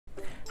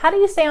How do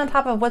you stay on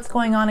top of what's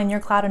going on in your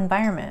cloud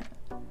environment?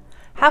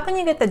 How can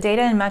you get the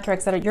data and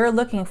metrics that you're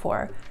looking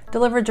for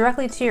delivered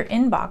directly to your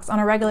inbox on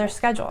a regular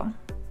schedule?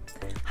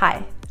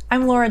 Hi,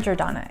 I'm Laura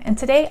Giordana, and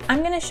today I'm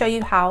going to show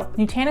you how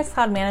Nutanix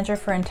Cloud Manager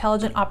for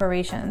Intelligent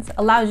Operations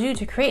allows you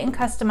to create and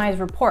customize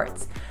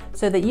reports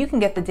so that you can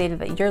get the data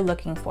that you're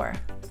looking for.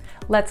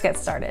 Let's get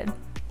started.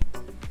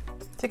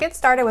 To get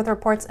started with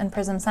reports in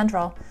Prism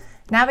Central,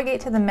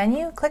 navigate to the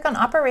menu, click on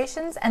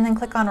Operations, and then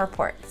click on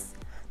Reports.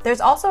 There's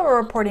also a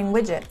reporting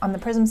widget on the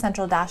Prism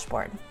Central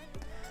dashboard.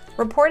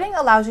 Reporting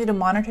allows you to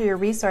monitor your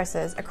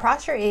resources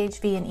across your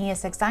AHV and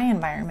ESXi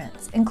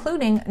environments,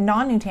 including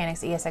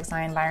non-Nutanix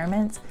ESXi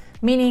environments,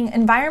 meaning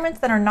environments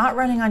that are not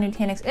running on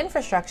Nutanix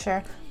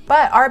infrastructure,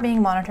 but are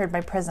being monitored by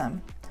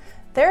Prism.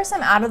 There are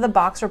some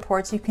out-of-the-box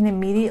reports you can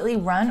immediately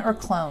run or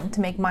clone to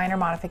make minor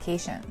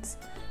modifications.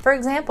 For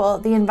example,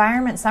 the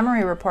Environment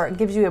Summary Report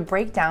gives you a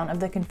breakdown of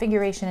the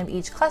configuration of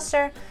each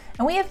cluster,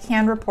 and we have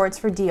canned reports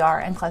for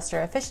DR and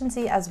cluster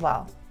efficiency as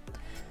well.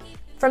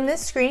 From this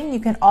screen, you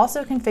can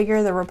also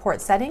configure the report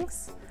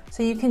settings,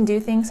 so you can do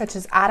things such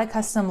as add a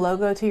custom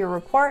logo to your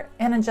report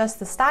and adjust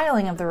the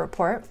styling of the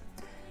report.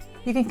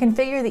 You can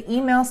configure the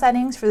email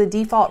settings for the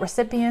default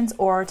recipients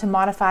or to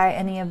modify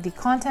any of the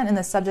content in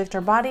the subject or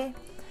body.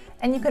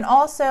 And you can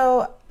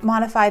also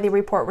modify the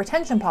report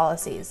retention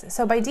policies.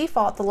 So by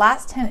default, the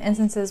last 10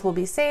 instances will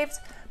be saved,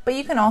 but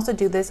you can also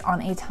do this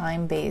on a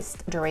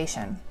time-based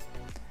duration.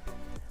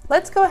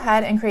 Let's go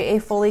ahead and create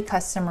a fully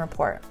custom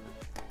report.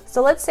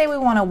 So let's say we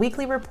want a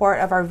weekly report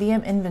of our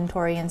VM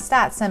inventory and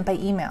stats sent by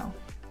email.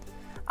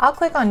 I'll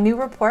click on New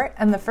Report,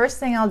 and the first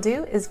thing I'll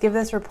do is give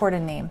this report a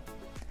name.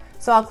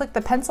 So I'll click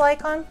the pencil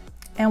icon,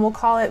 and we'll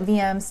call it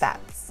VM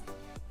Stats.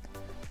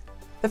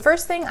 The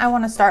first thing I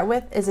want to start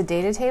with is a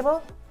data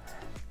table.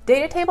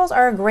 Data tables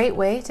are a great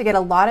way to get a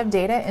lot of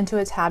data into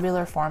a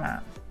tabular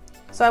format.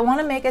 So I want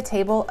to make a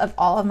table of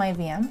all of my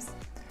VMs.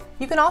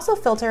 You can also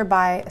filter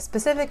by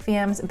specific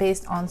VMs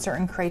based on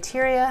certain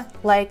criteria,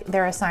 like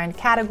their assigned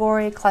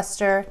category,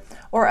 cluster,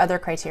 or other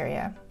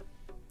criteria.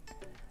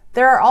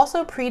 There are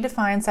also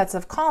predefined sets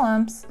of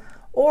columns,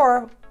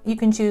 or you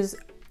can choose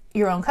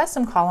your own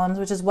custom columns,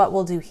 which is what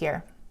we'll do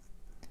here.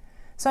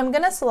 So I'm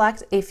going to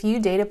select a few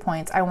data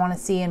points I want to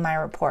see in my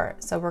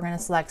report. So we're going to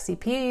select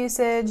CPU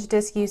usage,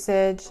 disk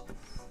usage,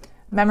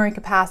 memory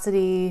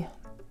capacity,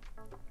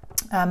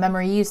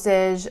 memory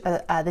usage,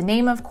 the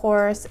name of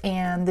course,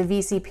 and the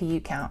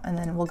vCPU count, and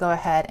then we'll go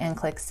ahead and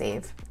click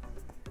Save.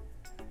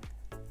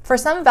 For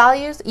some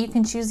values, you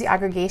can choose the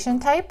aggregation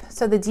type,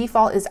 so the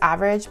default is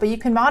average, but you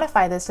can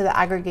modify this to the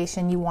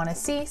aggregation you want to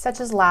see, such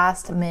as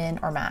last, min,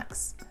 or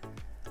max.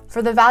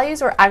 For the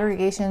values where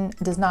aggregation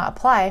does not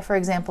apply, for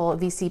example,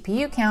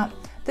 vCPU count,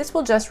 this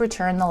will just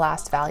return the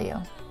last value.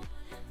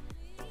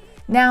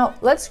 Now,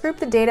 let's group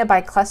the data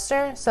by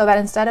cluster so that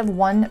instead of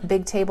one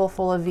big table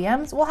full of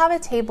VMs, we'll have a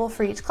table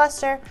for each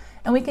cluster,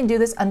 and we can do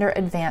this under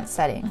Advanced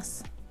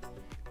Settings.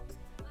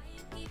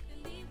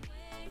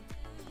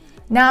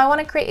 Now I want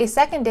to create a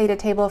second data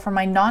table for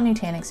my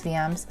non-Nutanix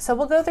VMs, so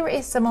we'll go through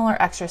a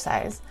similar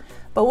exercise,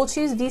 but we'll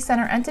choose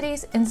vCenter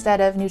entities instead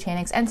of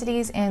Nutanix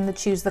entities and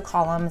choose the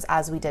columns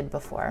as we did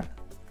before.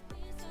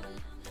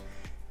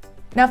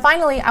 Now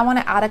finally, I want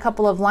to add a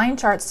couple of line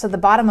charts to the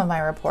bottom of my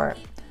report.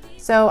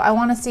 So I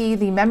want to see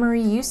the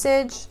memory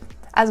usage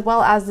as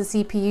well as the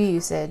CPU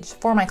usage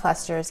for my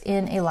clusters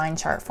in a line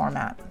chart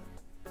format.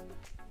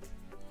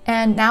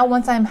 And now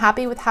once I'm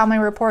happy with how my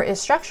report is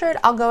structured,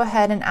 I'll go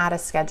ahead and add a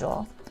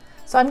schedule.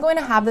 So I'm going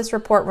to have this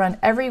report run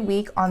every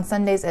week on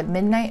Sundays at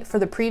midnight for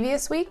the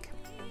previous week,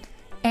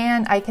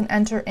 and I can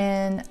enter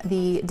in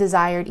the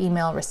desired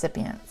email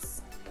recipients.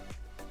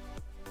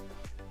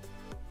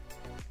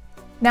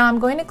 Now I'm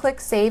going to click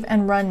Save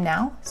and Run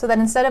Now, so that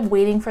instead of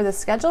waiting for the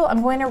schedule,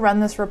 I'm going to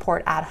run this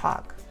report ad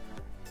hoc.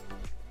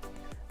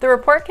 The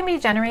report can be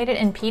generated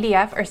in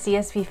PDF or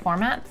CSV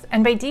formats,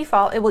 and by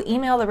default, it will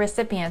email the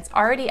recipients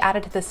already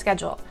added to the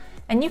schedule,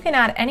 and you can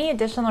add any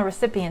additional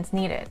recipients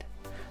needed.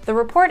 The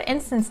report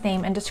instance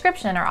name and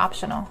description are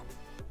optional.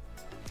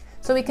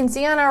 So we can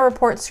see on our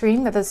report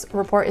screen that this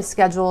report is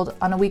scheduled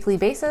on a weekly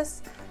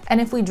basis,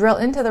 and if we drill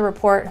into the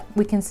report,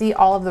 we can see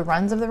all of the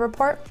runs of the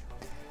report.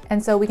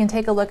 And so we can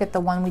take a look at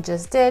the one we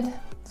just did,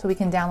 so we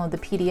can download the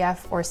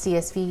PDF or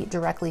CSV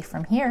directly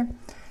from here.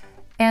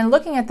 And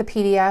looking at the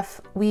PDF,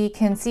 we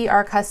can see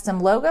our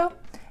custom logo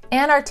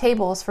and our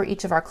tables for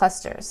each of our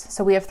clusters.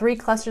 So we have 3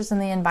 clusters in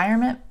the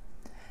environment,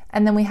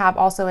 and then we have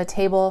also a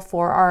table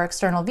for our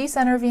external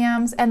vCenter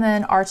VMs, and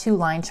then our 2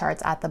 line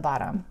charts at the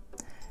bottom.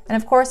 And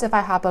of course, if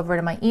I hop over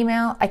to my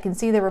email, I can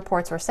see the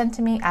reports were sent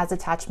to me as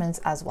attachments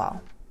as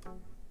well.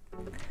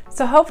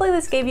 So hopefully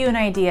this gave you an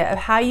idea of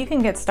how you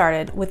can get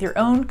started with your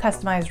own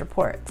customized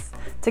reports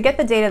to get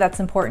the data that's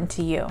important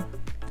to you.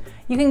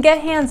 You can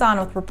get hands-on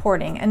with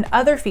reporting and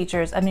other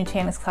features of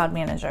Nutanix Cloud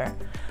Manager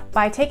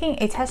by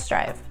taking a test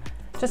drive.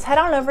 Just head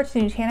on over to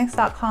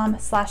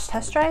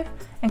nutanix.com/test drive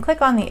and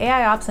click on the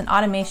AIOps and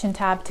Automation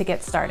tab to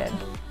get started.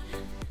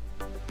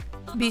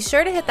 Be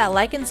sure to hit that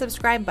like and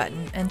subscribe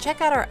button and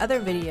check out our other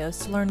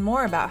videos to learn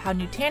more about how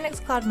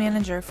Nutanix Cloud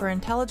Manager for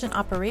Intelligent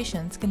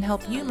Operations can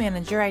help you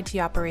manage your IT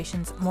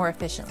operations more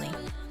efficiently.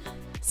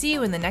 See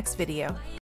you in the next video.